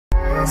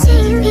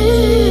Take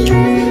me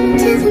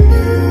to the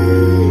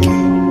moon.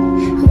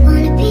 I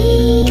wanna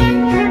be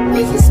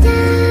with the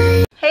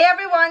stars. Hey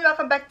everyone,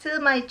 welcome back to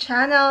my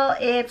channel.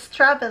 It's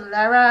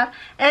Travelera,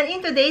 and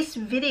in today's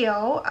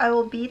video I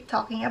will be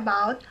talking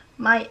about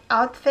my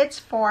outfits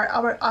for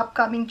our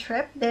upcoming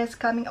trip this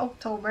coming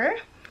October.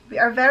 We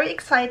are very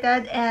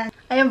excited and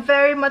I am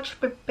very much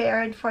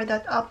prepared for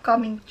that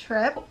upcoming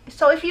trip.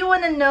 So if you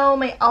want to know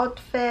my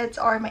outfits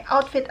or my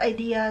outfit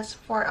ideas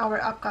for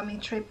our upcoming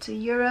trip to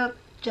Europe,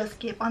 just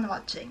keep on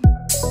watching.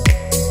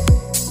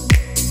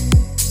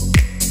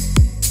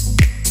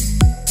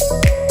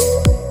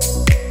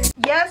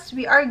 Yes,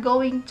 we are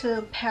going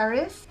to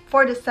Paris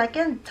for the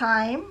second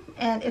time,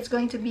 and it's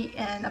going to be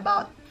in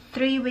about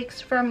 3 weeks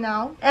from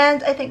now,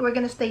 and I think we're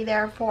gonna stay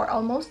there for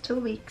almost 2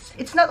 weeks.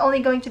 It's not only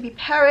going to be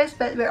Paris,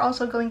 but we're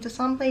also going to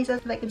some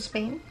places like in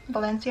Spain,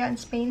 Valencia in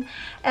Spain,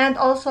 and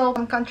also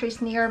some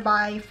countries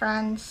nearby,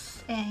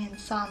 France, and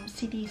some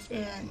cities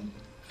in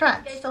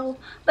France. Okay, so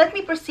let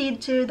me proceed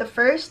to the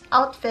first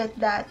outfit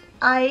that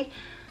I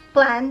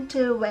plan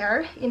to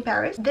wear in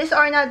Paris. These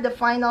are not the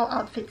final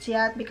outfits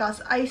yet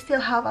because I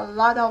still have a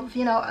lot of,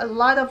 a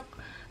lot of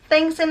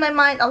things in my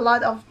mind, a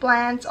lot of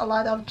plans, a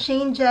lot of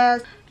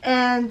changes.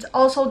 And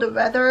also the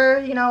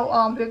weather,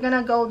 we're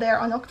gonna go there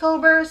on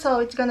October, so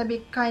it's gonna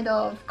be kind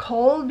of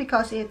cold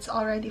because it's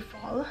already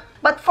fall.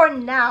 But for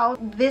now,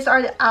 these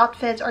are the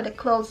outfits or the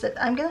clothes that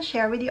I'm gonna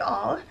share with you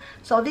all.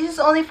 So this is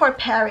only for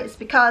Paris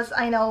because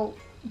I know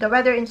the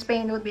weather in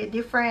Spain would be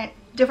different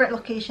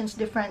locations,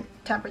 different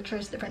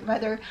temperatures, different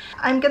weather.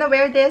 I'm gonna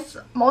wear this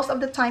most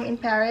of the time in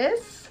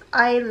Paris.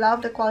 I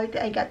love the quality.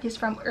 I got this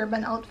from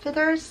Urban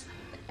Outfitters,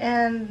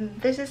 and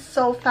this is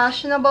so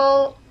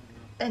fashionable,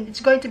 and this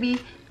is going to be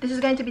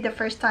the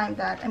first time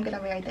that I'm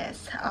gonna wear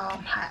this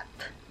hat.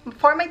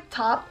 For my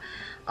top,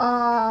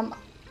 I'm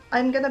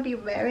gonna be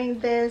wearing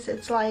this.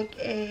 It's like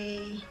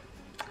a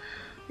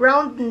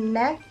round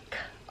neck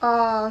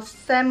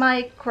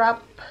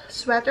semi-crop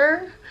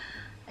sweater,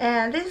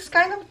 and this is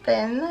kind of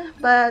thin,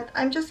 but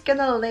I'm just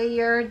gonna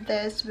layer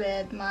this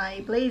with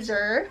my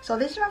blazer. So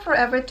this is from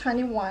Forever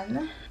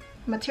 21.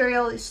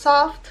 Material is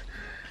soft,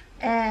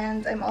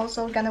 and I'm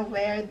also gonna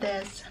wear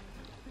this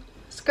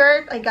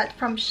skirt I got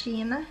from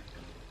Shein.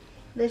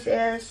 This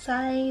is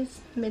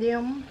size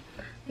medium.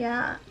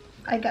 Yeah,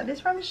 I got this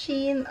from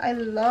Shein. I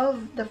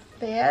love the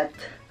fit.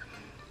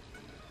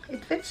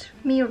 It fits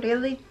me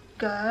really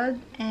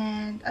good,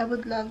 and I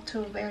would love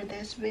to wear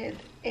this with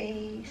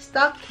a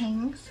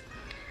stockings.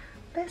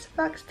 This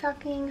black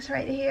stockings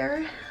right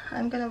here.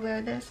 I'm gonna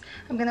wear this.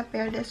 I'm gonna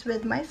pair this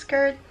with my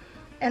skirt,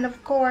 and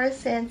of course,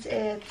 since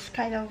it's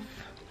kind of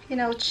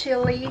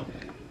chilly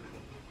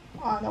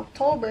on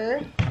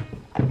October,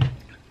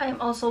 I'm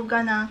also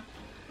gonna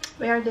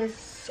wear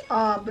this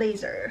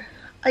blazer.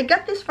 I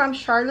got this from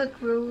Charlotte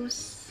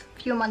Russe a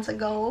few months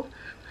ago,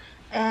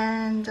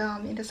 and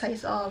in the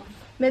size of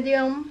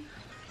medium.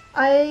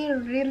 I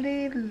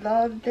really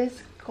love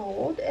this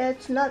coat.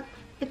 It's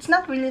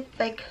not really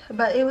thick,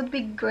 but it would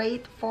be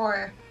great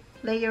for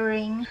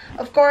layering.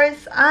 Of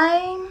course,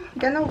 I'm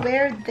gonna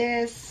wear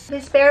this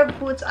pair of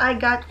boots I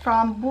got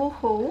from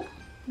Boohoo.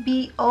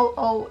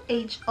 Boohoo.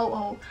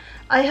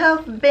 I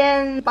have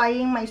been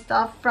buying my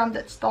stuff from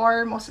that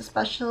store, most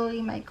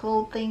especially my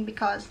clothing,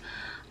 because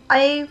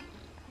I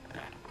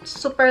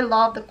super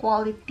love the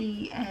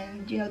quality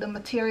and the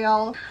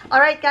material.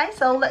 Alright guys,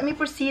 so let me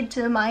proceed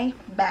to my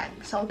bag.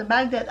 So the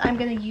bag that I'm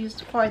gonna use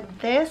for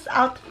this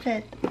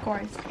outfit, of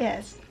course,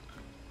 is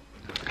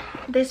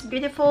this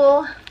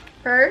beautiful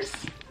purse.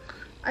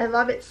 I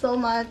love it so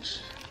much.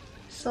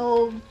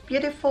 So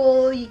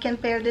beautiful. You can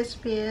pair this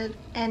with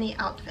any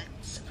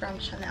outfits from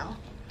Chanel.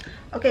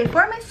 Okay,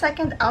 for my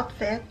second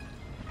outfit,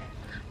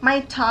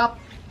 my top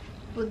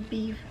would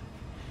be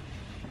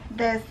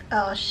this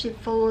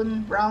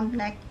chiffon round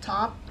neck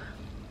top.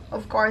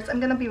 Of course, I'm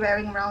gonna be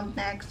wearing round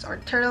necks or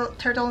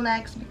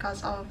turtlenecks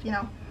because of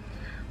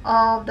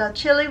of the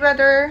chilly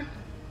weather.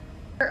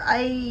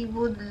 I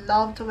would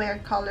love to wear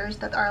colors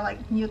that are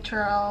like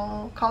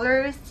neutral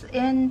colors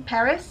in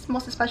Paris.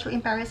 Most especially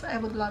in Paris, I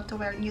would love to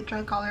wear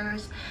neutral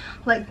colors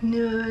like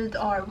nude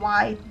or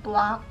white,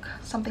 black,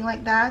 something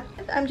like that.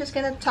 I'm just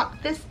gonna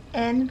tuck this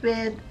in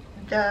with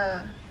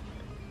the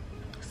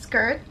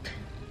skirt.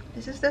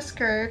 This is the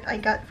skirt I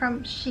got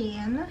from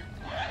Shein.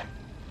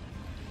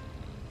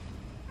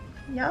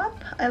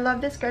 Yup, I love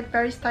this skirt,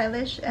 very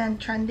stylish and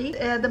trendy.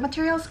 The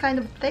material is kind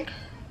of thick,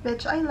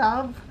 which I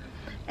love.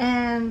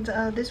 And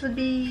this would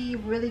be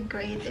really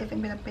great if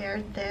I'm gonna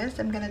pair this.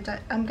 I'm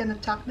gonna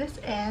tuck this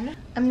in.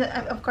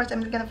 Of course,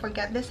 I'm gonna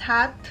forget this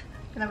hat.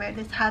 I'm gonna wear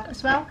this hat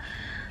as well,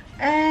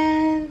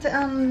 and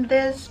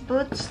this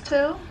boots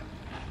too.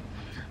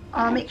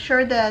 Make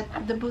sure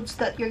that the boots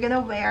that you're gonna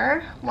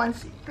wear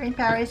once you're in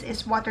Paris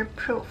is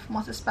waterproof,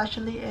 most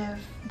especially in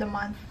the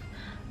month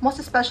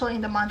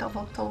of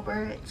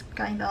October. It's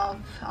kind of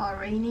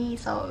rainy,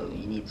 so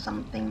you need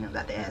something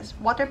that is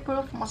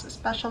waterproof, most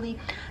especially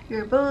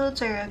your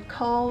boots or your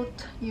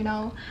coat,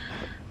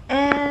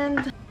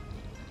 And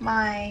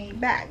my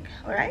bag.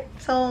 All right,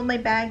 so my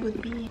bag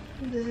would be,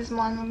 this is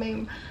one of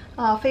my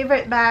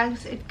favorite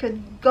bags. It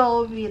could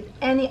go with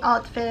any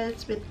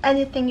outfits, with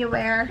anything you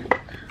wear.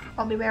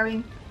 I'll be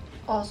wearing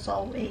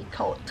also a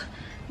coat.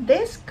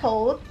 This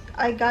coat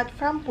I got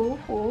from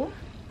Boohoo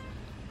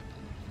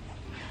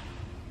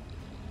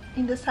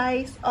in the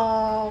size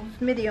of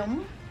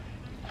medium.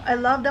 I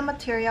love the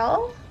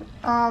material.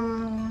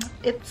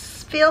 It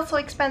feels so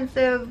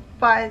expensive,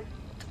 but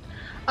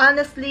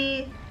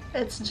honestly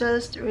it's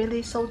just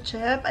really so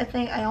cheap. I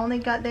think I only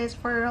got this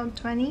for around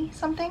 20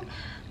 something,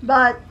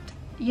 but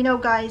you know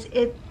guys,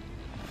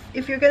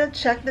 if you're gonna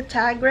check the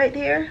tag right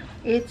here,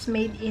 it's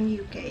made in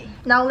UK.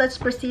 Now let's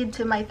proceed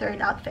to my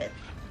third outfit.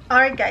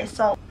 Alright guys,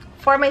 so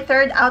for my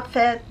third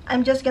outfit,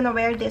 I'm just gonna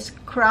wear this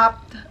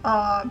cropped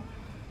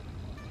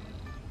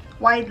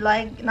wide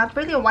leg, not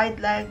really a wide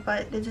leg,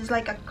 but this is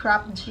like a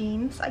cropped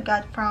jeans I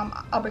got from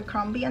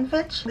Abercrombie &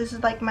 Fitch. This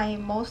is like my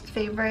most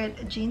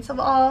favorite jeans of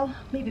all,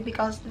 maybe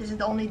because this is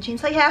the only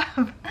jeans I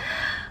have.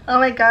 Oh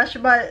my gosh,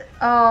 but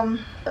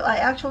I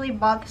actually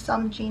bought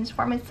some jeans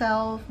for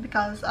myself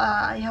because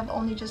I have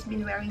only just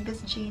been wearing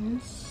these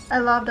jeans. I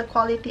love the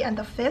quality and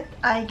the fit.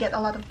 I get a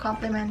lot of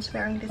compliments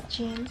wearing these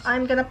jeans.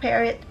 I'm gonna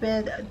pair it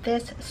with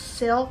this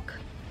silk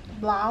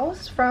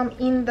blouse from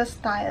In The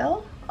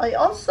Style. I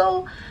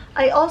also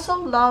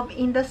love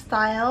In The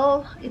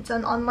Style. It's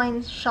an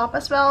online shop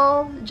as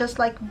well, just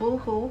like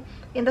Boohoo.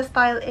 In The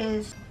Style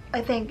is,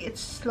 I think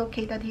it's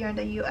located here in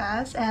the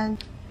US,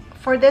 and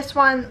for this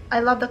one, I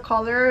love the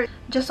color,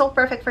 just so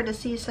perfect for the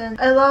season.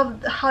 I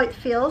love how it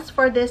feels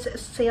for this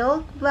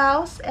silk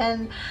blouse,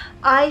 and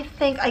I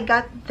think I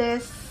got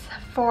this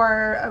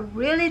for a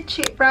really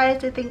cheap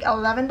price. I think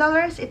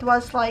 $11. It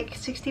was like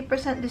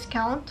 60%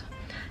 discount,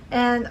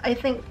 and I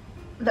think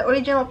the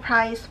original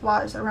price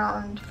was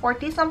around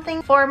 40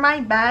 something. For my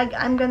bag,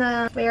 I'm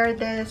gonna wear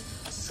this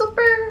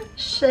super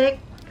chic,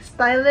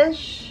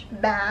 stylish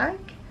bag,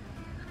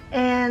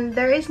 and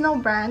there is no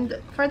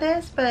brand for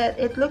this, but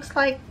it looks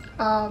like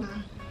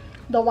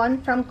the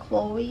one from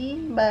Chloe,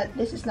 but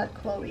this is not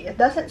Chloe. It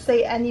doesn't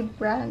say any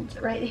brand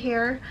right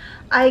here.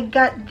 I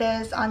got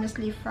this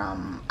honestly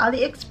from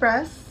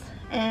AliExpress,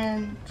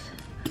 and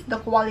the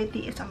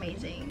quality is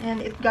amazing,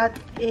 and it got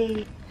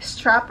a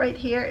strap right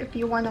here if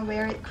you want to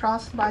wear it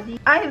crossbody.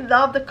 I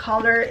love the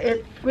color.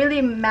 It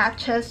really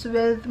matches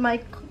with my,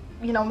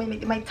 you know,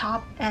 my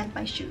top and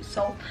my shoes.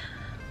 So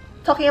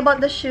talking about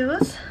the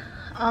shoes,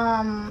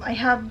 I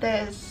have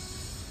this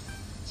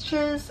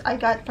shoes I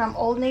got from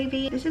Old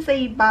Navy. This is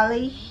a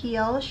ballet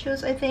heel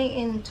shoes, I think,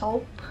 in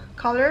taupe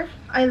color.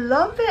 I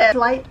love it.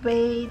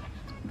 Lightweight,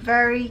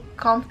 very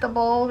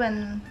comfortable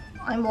when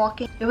I'm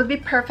walking. It would be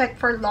perfect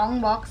for long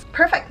walks.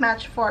 Perfect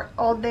match for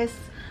all these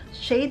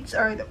shades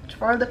or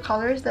for the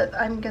colors that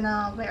I'm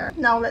gonna wear.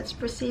 Now let's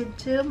proceed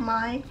to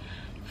my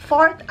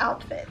fourth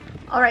outfit.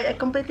 Alright, I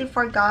completely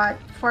forgot.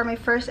 For my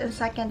first and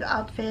second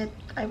outfit,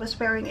 I was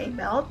wearing a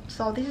belt.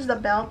 So this is the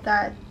belt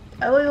that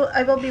I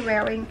will be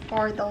wearing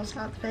for those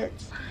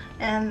outfits,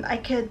 and I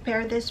could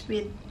pair this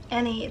with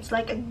any. It's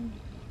like a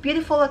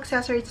beautiful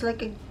accessory. It's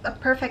like a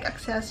perfect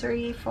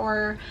accessory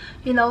for,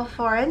 you know,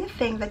 for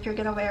anything that you're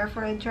gonna wear,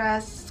 for a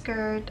dress,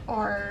 skirt,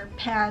 or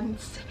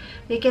pants.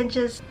 You can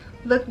just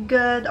look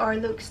good or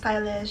look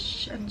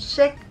stylish and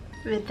chic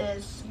with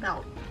this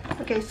belt.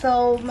 Okay,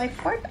 so my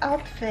fourth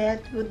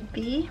outfit would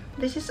be,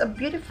 this is a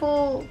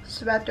beautiful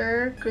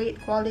sweater,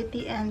 great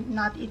quality and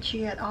not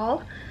itchy at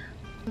all.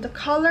 The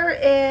color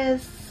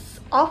is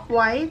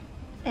off-white,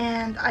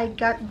 and I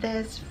got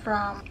this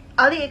from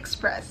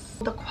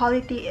AliExpress. The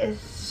quality is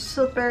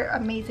super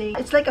amazing.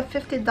 It's like a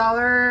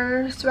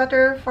 $50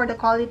 sweater for the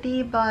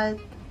quality, but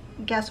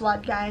guess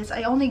what guys,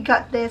 I only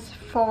got this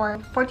for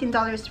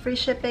 $14 free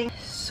shipping.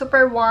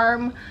 Super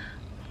warm,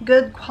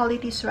 good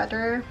quality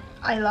sweater.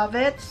 I love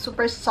it.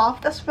 Super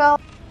soft as well.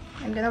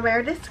 I'm gonna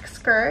wear this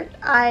skirt.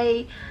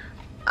 I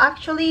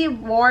actually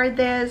wore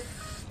this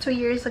 2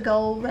 years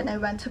ago when I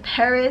went to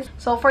Paris,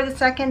 so for the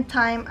second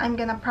time I'm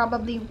gonna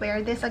probably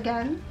wear this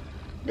again.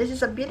 This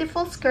is a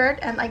beautiful skirt,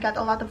 and I got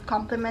a lot of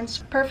compliments.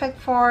 Perfect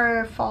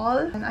for fall,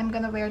 and I'm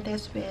gonna wear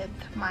this with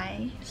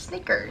my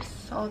sneakers.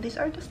 So these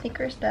are the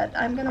sneakers that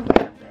I'm gonna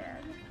wear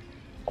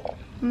with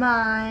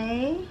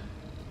my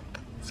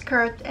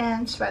skirt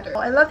and sweater.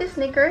 I love these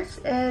sneakers.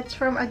 It's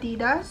from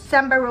Adidas,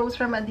 Samba Rose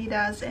from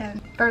Adidas, and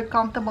very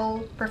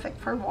comfortable, perfect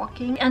for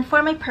walking. And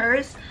for my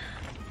purse,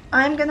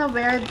 I'm gonna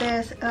wear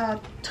this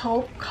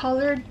taupe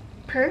colored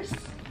purse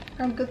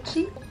from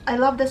Gucci. I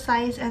love the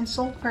size and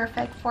so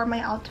perfect for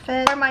my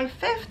outfit. For my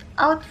fifth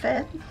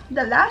outfit,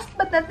 the last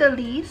but not the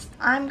least,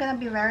 I'm gonna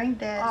be wearing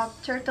this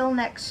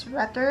turtleneck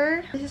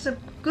sweater. This is a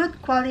good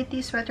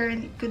quality sweater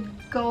and it could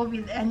go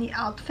with any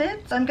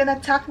outfit. So I'm gonna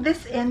tuck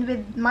this in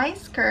with my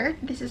skirt.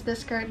 This is the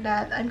skirt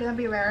that I'm gonna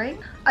be wearing.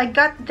 I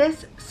got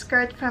this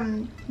skirt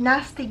from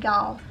Nasty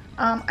Gal.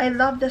 I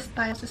love the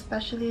styles,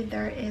 especially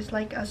there is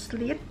like a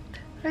slit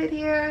right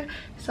here,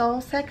 so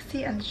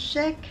sexy and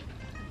chic.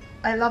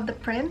 I love the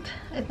print.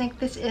 I think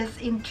this is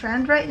in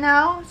trend right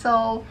now,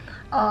 so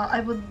I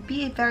would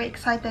be very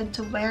excited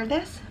to wear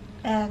this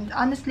And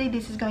honestly,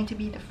 this is going to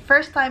be the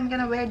first time I'm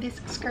gonna wear this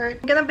skirt.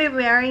 I'm gonna be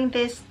wearing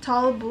these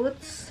tall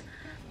boots.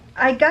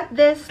 I got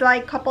this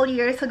like a couple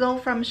years ago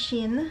from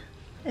Shein.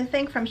 I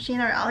think from Shein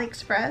or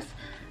AliExpress.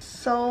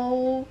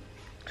 So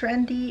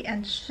trendy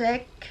and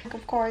chic.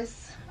 Of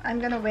course, I'm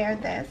gonna wear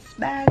this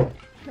bag.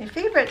 My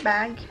favorite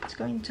bag. It's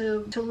going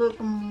to look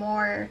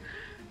more,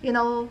 you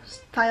know,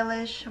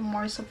 stylish,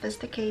 more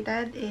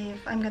sophisticated if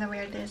I'm gonna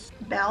wear this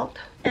belt.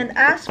 And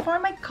as for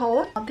my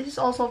coat, this is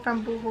also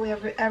from Boohoo,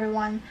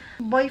 everyone.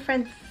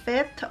 Boyfriend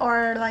fit,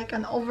 or like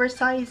an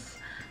oversized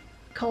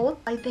coat.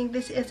 I think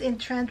this is in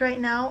trend right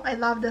now. I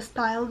love the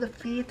style, the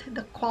fit,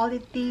 the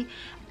quality,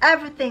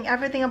 everything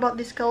about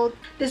this coat.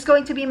 This is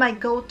going to be my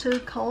go-to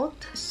coat.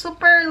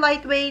 Super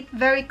lightweight,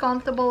 very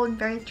comfortable, and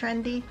very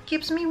trendy.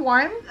 Keeps me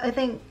warm. I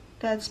think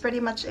that's pretty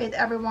much it,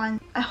 everyone.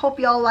 I hope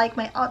you all like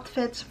my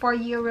outfits for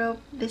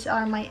Europe. These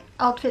are my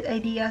outfit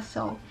ideas.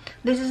 So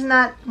this is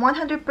not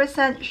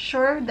 100%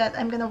 sure that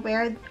I'm gonna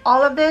wear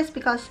all of this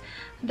because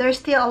there's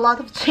still a lot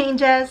of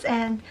changes.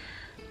 And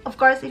of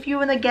course, if you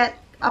wanna get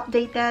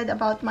updated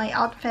about my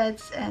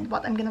outfits and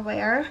what I'm gonna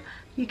wear,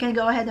 you can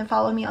go ahead and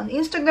follow me on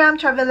Instagram,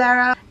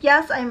 Travelera.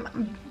 Yes,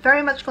 I'm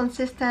very much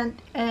consistent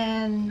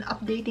in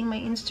updating my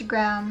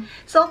Instagram.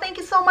 So thank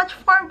you so much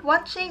for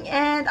watching,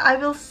 and I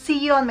will see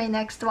you on my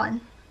next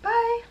one.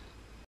 Bye!